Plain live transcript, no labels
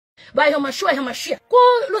by Hamashia. Ko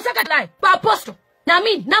lusaka lie, by apostle.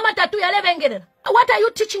 Nami, nama tatu ya levengere. What are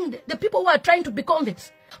you teaching the people who are trying to be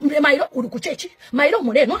convinced? Mairo uruku chechi, mairo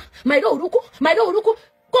murenwa, mairo uruku.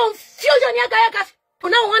 Confusion yaka. You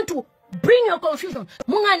now want to bring your confusion.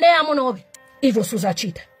 Mungande amonobi. Evil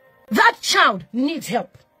Suzachita. That child needs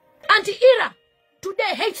help. Auntie Ira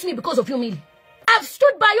today hates me because of you, Millie. I've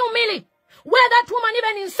stood by you, Millie, where that woman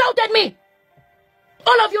even insulted me.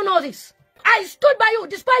 All of you know this. I stood by you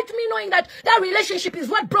despite me knowing that that relationship is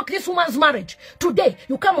what broke this woman's marriage. Today,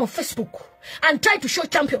 you come on Facebook and try to show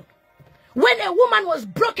champion. When a woman was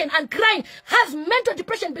broken and crying, has mental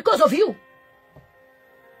depression because of you.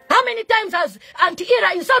 How many times has Auntie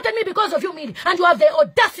Ira insulted me because of you, Millie? And you have the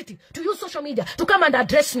audacity to use social media to come and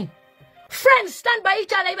address me. Friends stand by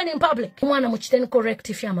each other even in public. Mwana muchiteni correct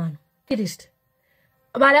if ya man. Kidist.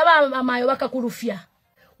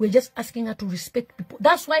 We're just asking her to respect people.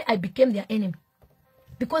 That's why I became their enemy.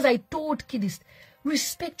 Because I told Kidist,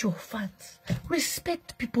 respect your fans.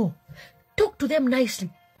 Respect people. Talk to them nicely.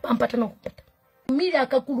 Auntie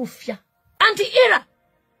Ira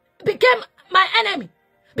became my enemy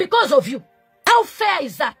because of you. How fair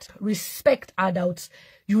is that? Respect adults.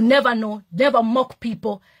 You never know. Never mock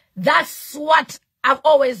people. That's what I've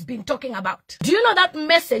always been talking about. Do you know that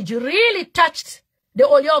message really touched the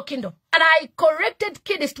Olyo kingdom? And I corrected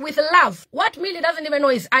Kidist with love. What Millie doesn't even know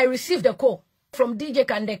is I received a call from DJ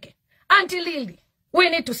Kandeke. Auntie Lily, we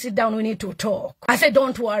need to sit down. We need to talk. I said,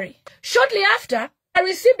 don't worry. Shortly after, I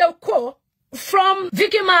received a call from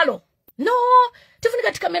Vicky Malo. No,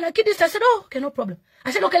 Kidist. I said, oh, okay, no problem.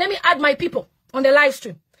 I said, okay, let me add my people on the live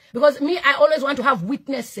stream. Because me, I always want to have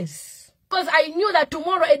witnesses. Because I knew that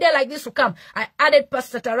tomorrow a day like this will come. I added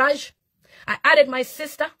Pastor Taraj. I added my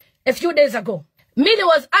sister a few days ago. Millie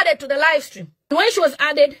was added to the live stream. When she was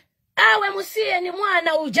added, I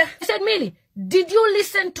said, Millie, did you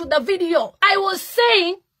listen to the video? I was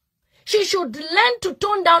saying she should learn to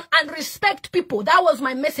tone down and respect people. That was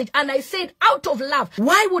my message. And I said, out of love,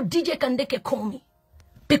 why would DJ Kandeke call me?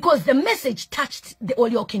 Because the message touched the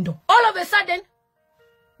Olyo kingdom. All of a sudden,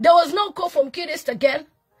 there was no call from Kidist again.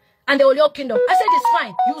 And the Olyo kingdom. I said, it's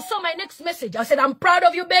fine. You saw my next message. I said, I'm proud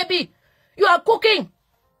of you, baby. You are cooking.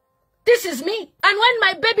 This is me. And when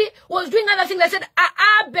my baby was doing other things, I said,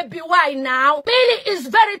 baby, why now? Millie is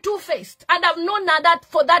very two-faced. And I've known her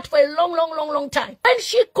for a long time. When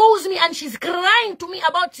she calls me and she's crying to me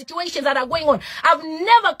about situations that are going on, I've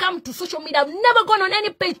never come to social media. I've never gone on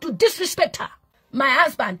any page to disrespect her. My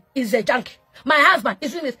husband is a junkie. My husband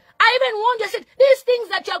is doing this. I even warned you, I said, these things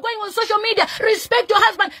that you're going on social media, respect your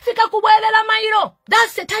husband.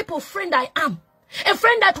 That's the type of friend I am. A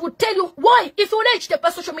friend that would tell you, why, if you reach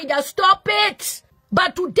the social media, stop it.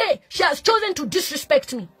 But today, she has chosen to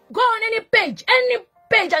disrespect me. Go on any page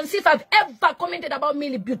and see if I've ever commented about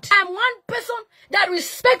Millie Beauty. I'm one person that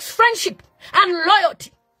respects friendship and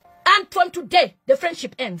loyalty. And from today, the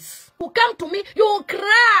friendship ends. You come to me, you will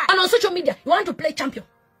cry. And on social media, you want to play champion.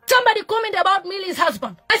 Somebody commented about Millie's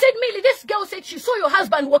husband. I said, Millie, this girl said she saw your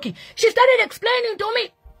husband walking. She started explaining to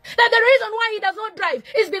me that the reason why he does not drive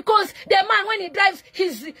is because the man, when he drives,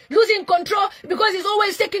 he's losing control because he's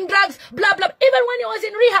always taking drugs, blah, blah. Even when he was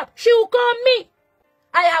in rehab, she will call me.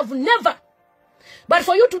 I have never. But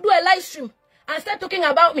for you to do a live stream and start talking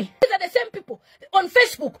about me, these are the same people on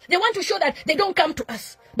Facebook. They want to show that they don't come to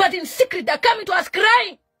us. But in secret, they're coming to us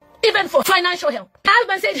crying, even for financial help. My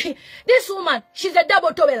husband said, this woman, she's a double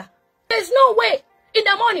tobela. There's no way. In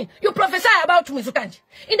the morning, you prophesy about Mwizukanji.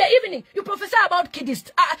 In the evening, you prophesy about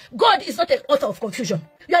Kidist. God is not an author of confusion.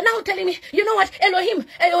 You are now telling me, you know what, Elohim,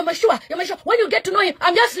 Yomashua. When you get to know him,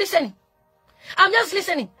 I'm just listening.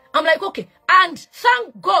 I'm like, okay. And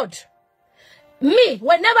thank God, me,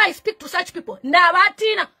 whenever I speak to such people,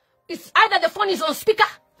 it's either the phone is on speaker,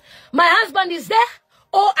 my husband is there,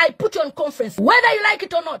 or I put you on conference. Whether you like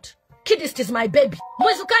it or not, Kidist is my baby.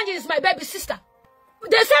 Mwizukanji is my baby sister.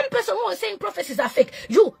 The same person who was saying prophecies are fake.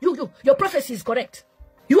 Your prophecy is correct.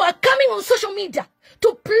 You are coming on social media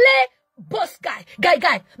to play boss guy.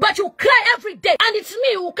 But you cry every day. And it's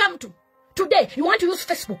me who come to. Today, you want to use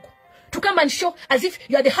Facebook to come and show as if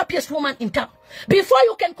you are the happiest woman in town. Before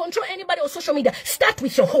you can control anybody on social media, start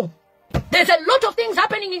with your home. There's a lot of things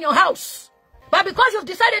happening in your house. But because you've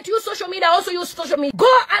decided to use social media, also use social media.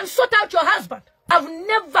 Go and sort out your husband. I've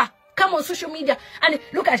never come on social media and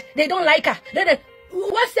look at, they don't like her.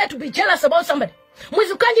 What's there to be jealous about somebody?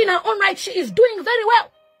 Mwizukanji in her own right, she is doing very well.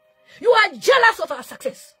 You are jealous of her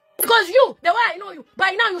success. Because you, the way I know you,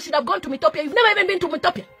 by now you should have gone to Mytopia. You've never even been to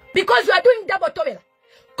Mytopia. Because you are doing double tobela.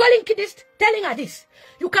 Calling Kidist, telling her this.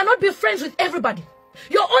 You cannot be friends with everybody.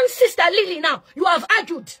 Your own sister Lily now, you have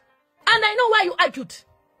argued. And I know why you argued.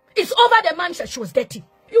 It's over the man that she was dating.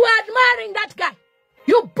 You are admiring that guy.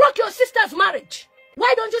 You broke your sister's marriage.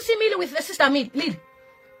 Why don't you see Melu with the sister Lily?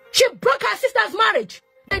 She broke her sister's marriage.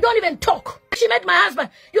 They don't even talk. She met my husband.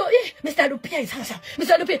 Mr. Lupia is handsome.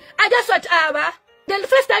 Mr. Lupia. I guess what, the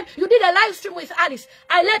first time you did a live stream with Alice,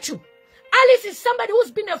 I let you. Alice is somebody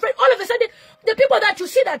who's been afraid. All of a sudden, the people that you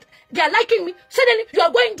see that they are liking me, suddenly you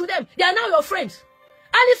are going to them. They are now your friends.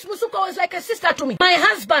 Alice Musukwa was like a sister to me. My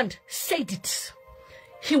husband said it.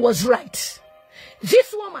 He was right.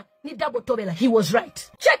 This woman, Nidabo Tobela, he was right.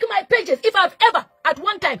 Check my pages. If I've ever, at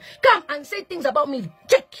one time, come and say things about me,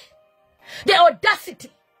 check. The audacity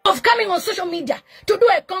of coming on social media to do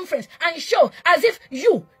a conference and show as if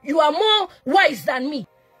you are more wise than me.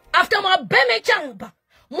 After my beme chamba,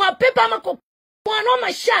 my paper mako,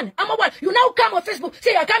 my shan, you now come on Facebook,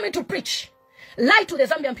 say you're coming to preach. Lie to the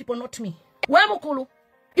Zambian people, not me. Wemukulu,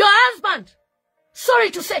 your husband,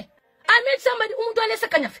 sorry to say, I met somebody,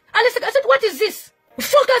 I said, what is this?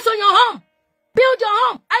 Focus on your home. Build your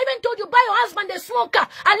home. I even told you, buy your husband a small car,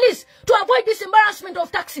 at least to avoid this embarrassment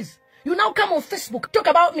of taxes. You now come on Facebook, talk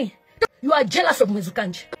about me. You are jealous of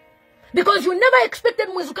Mwizukanji. Because you never expected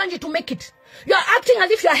Mwizukanji to make it. You are acting as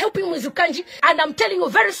if you are helping Mwizukanji. And I'm telling you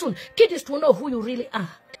very soon, Kidist will know who you really are.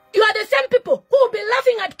 You are the same people who will be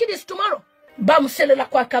laughing at Kidist tomorrow. Bamuselela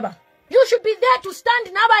kwa kaba. You should be there to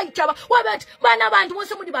stand naba ichaba. Wabet, banaba and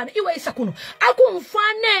somebody ban. Iwe isakuno.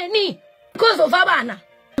 Akumfaneni. Because of Abana.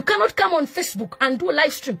 You cannot come on Facebook and do a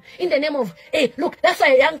live stream in the name of, hey, look, that's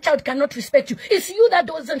why a young child cannot respect you. It's you that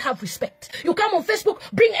doesn't have respect. You come on Facebook,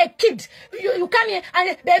 bring a kid. You come here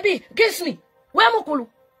and, baby, kiss me. Where mukulu?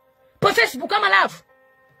 Per Facebook, I'm alive.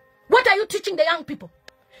 What are you teaching the young people?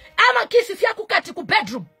 I'm a kiss if you're kukati ku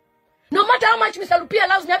bedroom. No matter how much Mr. Lupia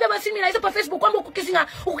allows me, I've ever seen me like per Facebook, I'm kissing.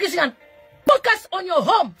 Focus on your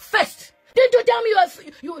home first. Didn't you tell me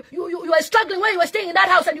you were struggling when you were staying in that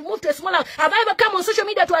house and you moved to a small house? Have I ever come on social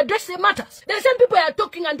media to address the matters? The same people are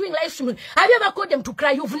talking and doing live streaming. Have you ever called them to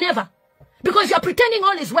cry? You've never. Because you're pretending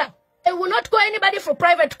all is well. I will not call anybody for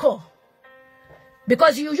private call.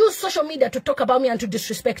 Because you use social media to talk about me and to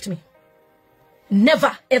disrespect me.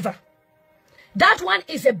 Never, ever. That one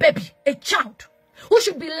is a baby, a child, who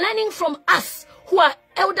should be learning from us, who are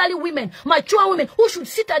elderly women, mature women, who should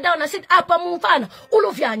sit her down and say, Apa mumfana,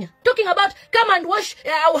 ulovyanya. Talking about, come and wash,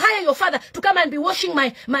 I'll hire your father to come and be washing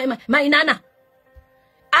my nana.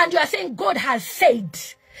 And you are saying God has said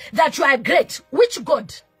that you are great. Which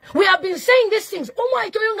God? We have been saying these things.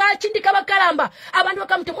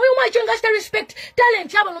 Respect,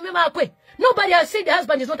 talent. Nobody has said the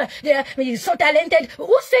husband is not is so talented.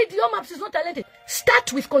 Who said Yomaps is not talented?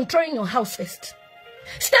 Start with controlling your house first.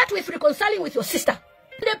 Start with reconciling with your sister.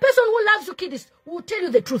 The person who loves you, Kidist, will tell you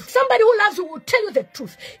the truth. Somebody who loves you will tell you the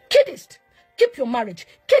truth. Kidist, keep your marriage.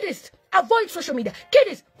 Kidist, avoid social media.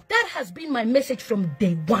 Kidist, that has been my message from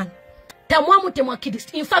day one. Tamwamu temwa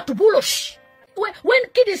Kidist. In fact, bulosh. When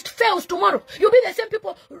Kidist fails tomorrow, you'll be the same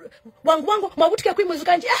people.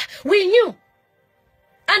 We knew.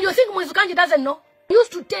 And you think Mwizukanji doesn't know? I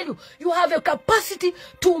used to tell you, you have a capacity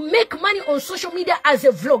to make money on social media as a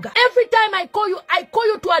vlogger. Every time I call you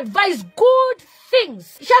to advise good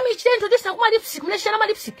things.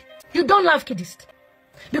 You don't love Kidist.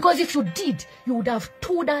 Because if you did, you would have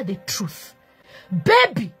told her the truth.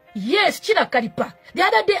 Baby, yes, Chila Karipa. The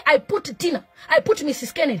other day, I put Tina. I put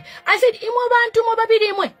Mrs. Kennedy. I said,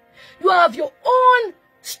 you have your own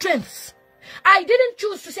strengths. I didn't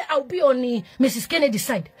choose to say I'll be on Mrs. Kennedy's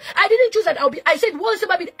side. I didn't choose that I'll be. I said, what's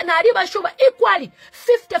about it? And I show equally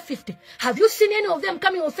 50-50. Have you seen any of them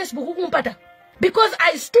coming on Facebook? Because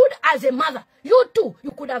I stood as a mother. You too,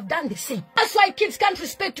 you could have done the same. That's why kids can't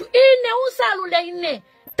respect you.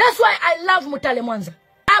 That's why I love Mutale Mwanza.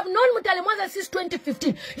 I've known Mutale Mwanza since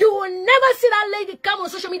 2015. You will never see that lady come on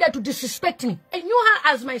social media to disrespect me. I knew her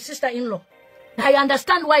as my sister-in-law. I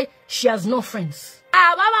understand why she has no friends.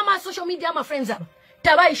 My social media, my friends.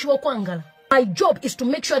 My job is to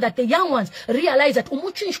make sure that the young ones realize that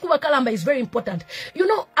Umuchi Nshkuba Kalamba is very important. You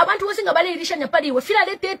know, abantu wasing about Nyapadi, we feel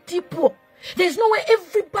like there's no way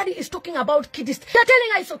everybody is talking about Kidist. They're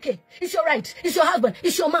telling her it's okay. It's your right. It's your husband.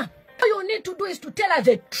 It's your man. All you need to do is to tell her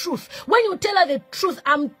the truth. When you tell her the truth,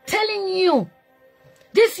 I'm telling you,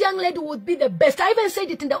 this young lady would be the best. I even said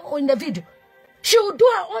it in the video. She will do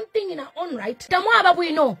her own thing in her own right. That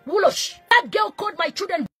girl called my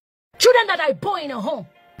children that I bore in a home.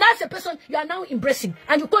 That's the person you are now embracing.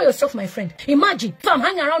 And you call yourself my friend. Imagine if I'm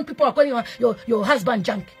hanging around, people are calling your husband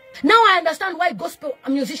junk. Now I understand why gospel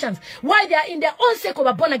musicians, why they are in their own sake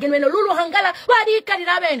of born again. When Lulu Haangala,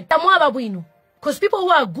 because people who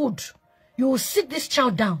are good, you will sit this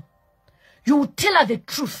child down. You will tell her the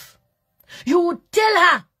truth. You will tell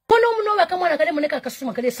her Muno munove kamwana kale muneka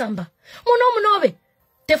kasuma kale samba. Muno munove.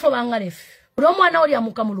 Tefo bangalef. Romwana oli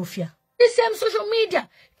amuka mulufya. This same social media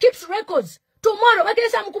keeps records. Tomorrow,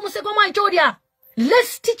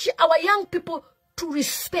 let's teach our young people to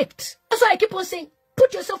respect. That's why I keep on saying,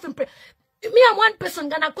 put yourself in prayer. Me and one person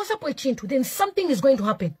gonna kosa po chintu, then something is going to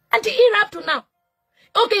happen. Auntie Ira up to now.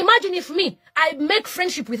 Okay, imagine if me, I make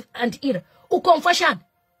friendship with Auntie Ira, ukonfashan,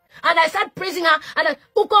 and I start praising her, and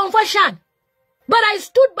ukonfashan. But I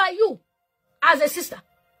stood by you as a sister.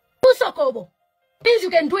 Usokobo. Things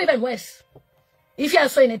you can do even worse. If you are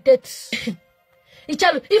so in a text.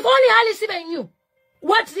 If only Alice even knew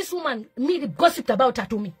what this woman gossiped about her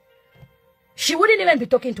to me, she wouldn't even be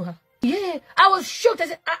talking to her. Yeah, I was shocked. I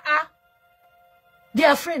said, they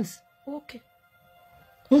are friends. Okay.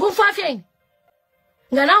 Ngufa fieng.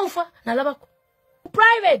 Ngana ufa na labako.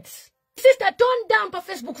 Private. Sister, turn down pa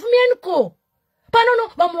Facebook. Fumienko. Panono,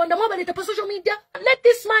 bamwanda mwabaleta pa social media. Let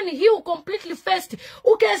this man heal completely first.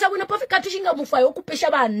 Ukeza wina pa katushinga mufayo.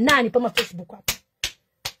 Okupesha ba nani pa ma Facebook.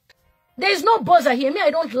 There is no bother here. Me,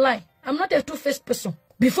 I don't lie. I'm not a two-faced person.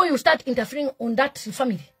 Before you start interfering on that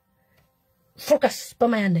family, focus.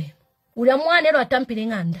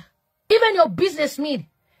 Even your business mean,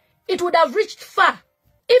 it would have reached far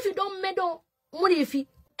if you don't meddle money.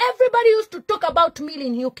 Everybody used to talk about me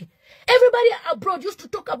in UK. Everybody abroad used to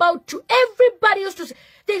talk about you. Everybody used to say,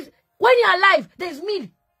 when you're alive, there's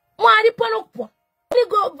me. You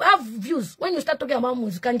go have views when you start talking about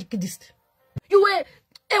Mwizukanji Kidist. You were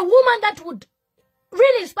a woman that would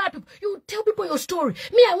really inspire people. You would tell people your story.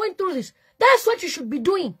 Me, I went through this. That's what you should be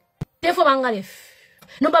doing. Therefore, Bangalef.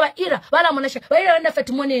 No, Baba Ira. Bala Monasha. Ira and the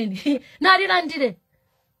Fetimoney. Narira did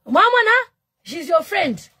Mama, she's your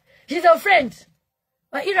friend. She's your friend.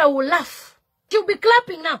 But Ira will laugh. She'll be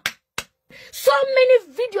clapping now. So many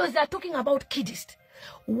videos are talking about Kidist.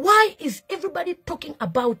 Why is everybody talking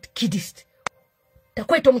about Kidist?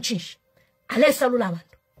 Takweto Mchinch. Alessa Lulaman.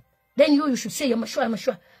 Then you should say, I'm sure.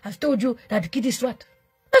 I've told you that Kidist what?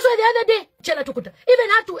 That's why the other day, Chellah Tukuta even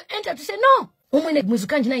had to enter to say, no.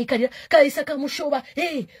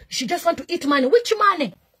 Hey, she just want to eat money. Which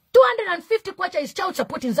money? 250 kwacha is child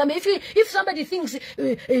support in Zambia. If somebody thinks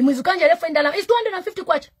Mwizukanji it's 250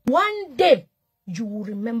 kwacha. One day, you will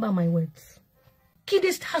remember my words.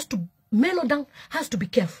 Kidist has to mellow down, has to be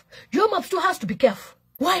careful. Yomaps too has to be careful.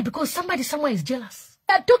 Why? Because somebody somewhere is jealous.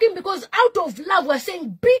 They're talking because out of love, we're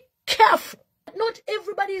saying, be careful. Not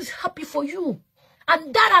everybody is happy for you.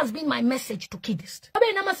 And that has been my message to Kidist.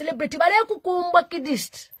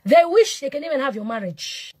 They wish they can even have your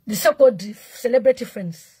marriage. The so-called celebrity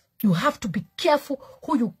friends. You have to be careful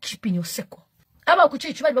who you keep in your circle. My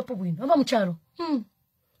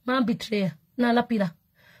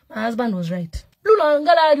husband was right. Lulu,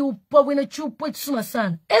 Haangala,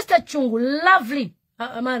 Esther, Chungu, lovely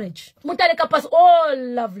marriage. Mutale kapas, all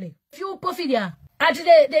lovely. Few perfidia. At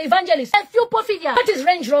the evangelist, a few perfidia. What is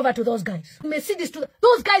Range Rover to those guys? Mercedes to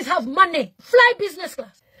those guys have money. Fly business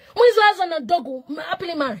class. Mwizukanji and a dog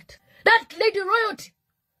happily married. That lady royalty.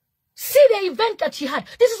 See the event that she had.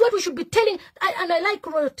 This is what we should be telling. And I like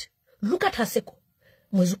royalty. Look at her seko.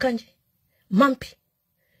 Mwizukanji, Pompi.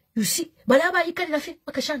 You see, Balaba ikari nafi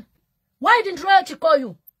makashana. Why didn't royalty call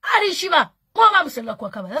you? Ari Shiva.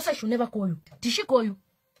 That's why she never call you. Did she call you?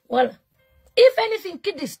 Well, if anything,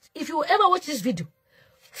 Kidist, if you ever watch this video,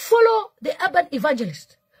 follow the urban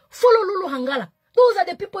evangelist. Follow Lulu Haangala. Those are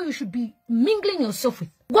the people you should be mingling yourself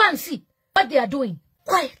with. Go and see what they are doing.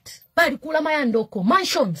 Quiet.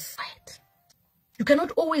 Mansions. Quiet. You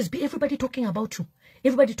cannot always be everybody talking about you.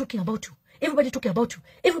 Everybody talking about you. Everybody talking about you.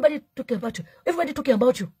 Everybody talking about you. Everybody talking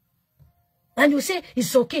about you. And you say,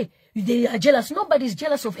 it's okay. They are jealous. Nobody is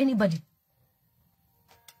jealous of anybody.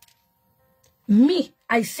 Me,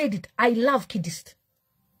 I said it. I love Kidist.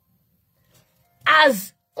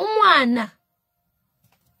 As umwana.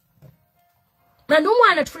 And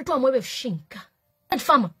umwana tufuritu amwebe shinka. That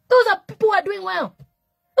farmer. Those are people who are doing well.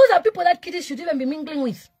 Those are people that Kidist should even be mingling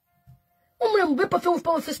with.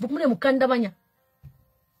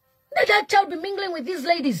 Let that child be mingling with these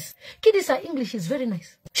ladies. Kidist, her English is very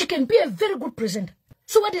nice. She can be a very good presenter.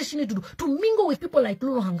 So what does she need to do? To mingle with people like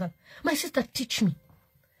Lulu Haangala. My sister, teach me.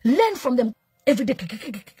 Learn from them every day.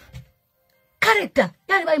 Character.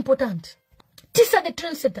 That's very important. These are the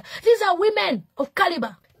trendsetter. These are women of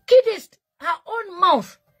caliber. Kidist, her own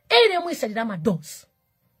mouth.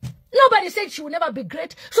 Nobody said she will never be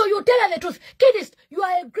great. So you tell her the truth. Kidist, you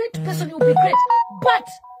are a great person. You will be great. But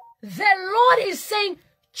the Lord is saying,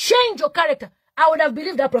 change your character. I would have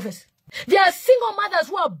believed that prophecy. There are single mothers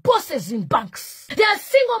who are bosses in banks. There are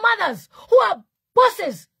single mothers who are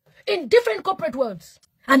bosses in different corporate worlds.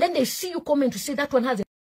 And then they see you comment to say that one has a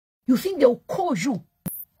You think they'll call you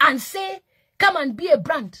and say, come and be a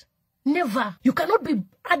brand? Never. You cannot be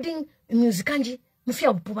adding Mwizukanji.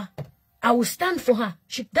 I will stand for her.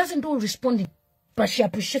 She doesn't do responding, but she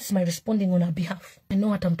appreciates my responding on her behalf. I know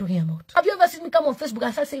what I'm talking about. Have you ever seen me come on Facebook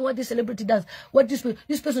and start saying what this celebrity does? What this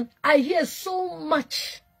person? I hear so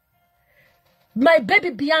much. My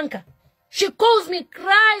baby Bianca, she calls me,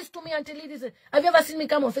 cries to me until it is. Have you ever seen me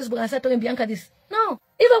come on Facebook and start telling Bianca this? No.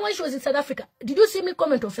 Even when she was in South Africa, did you see me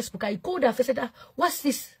comment on Facebook? I called her, I said, what's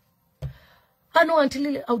this? I know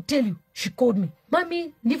until I'll tell you. She called me.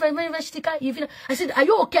 Mommy, I said, are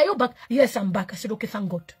you okay? Are you back? Yes, I'm back. I said, okay, thank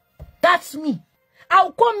God. That's me.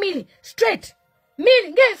 I'll call Millie straight.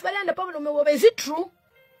 Millie, is it true?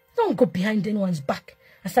 Don't go behind anyone's back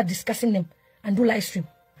and start discussing them and do live stream.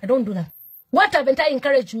 I don't do that. What haven't I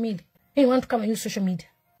encouraged Millie? Hey, you want to come and use social media?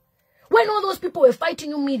 When all those people were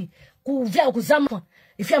fighting you, Millie, if you have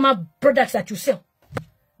my products that you sell,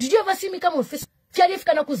 did you ever see me come on Facebook? She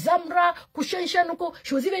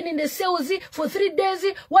was even in the sales for 3 days.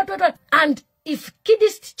 What? And if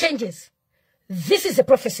Kidist changes, this is a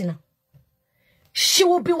prophecy now. She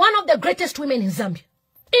will be one of the greatest women in Zambia.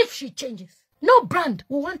 If she changes, no brand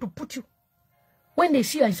will want to put you when they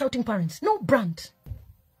see you insulting parents. No brand.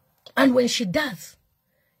 And when she does,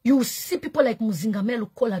 you will see people like Mizinga Melu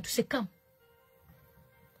call her to say, come.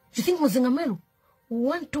 You think Mizinga Melu will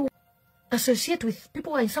want to associate with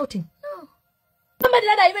people who are insulting? No. Somebody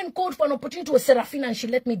that I even called for an opportunity was Sarafina and she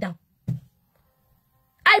let me down.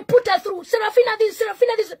 I put her through. Sarafina this,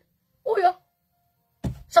 Sarafina this. Oh, yeah.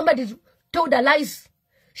 Somebody told her lies.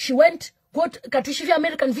 She went, got Katushifi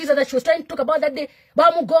American visa that she was trying to talk about that day.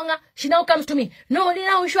 She now comes to me. No,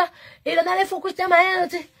 I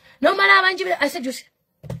said, you see,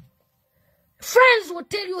 friends will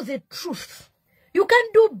tell you the truth. You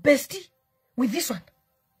can't do bestie with this one.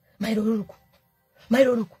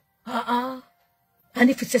 And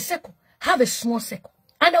if it's a circle, have a small circle.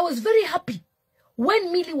 And I was very happy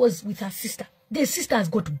when Millie was with her sister. The sister has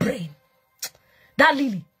got brain. That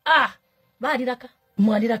Lily,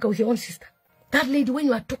 Mwadiraka with your own sister. That lady, when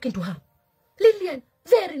you are talking to her, Lillian,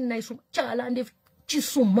 very nice woman. Chellah, and she's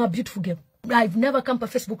so much beautiful girl. I've never come to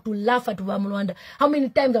Facebook to laugh at Mwanza. How many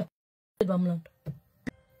times I've said Mwanza?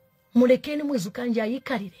 Mulekeni Mwizukanji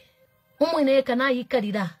ayikarire. Umwene kana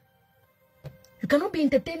ayikarira. You cannot be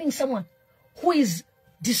entertaining someone who is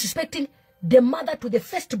disrespecting the mother to the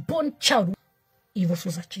firstborn child.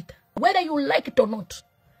 Whether you like it or not,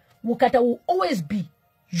 Wukata will always be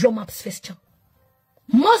Yomaps' first child.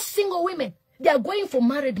 Most single women, they are going for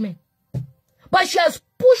married men. But she has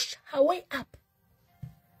pushed her way up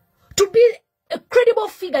to be a credible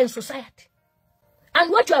figure in society. And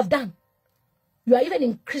what you have done, you are even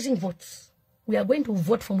increasing votes. We are going to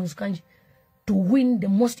vote for Mwizukanji to win the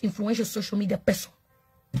most influential social media person.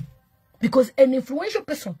 Because an influential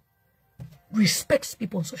person respects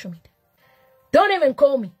people on social media. Don't even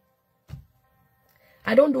call me.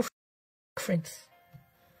 I don't do friends.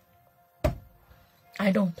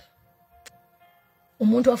 I don't.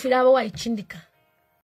 Umuntu afila wa ichindika.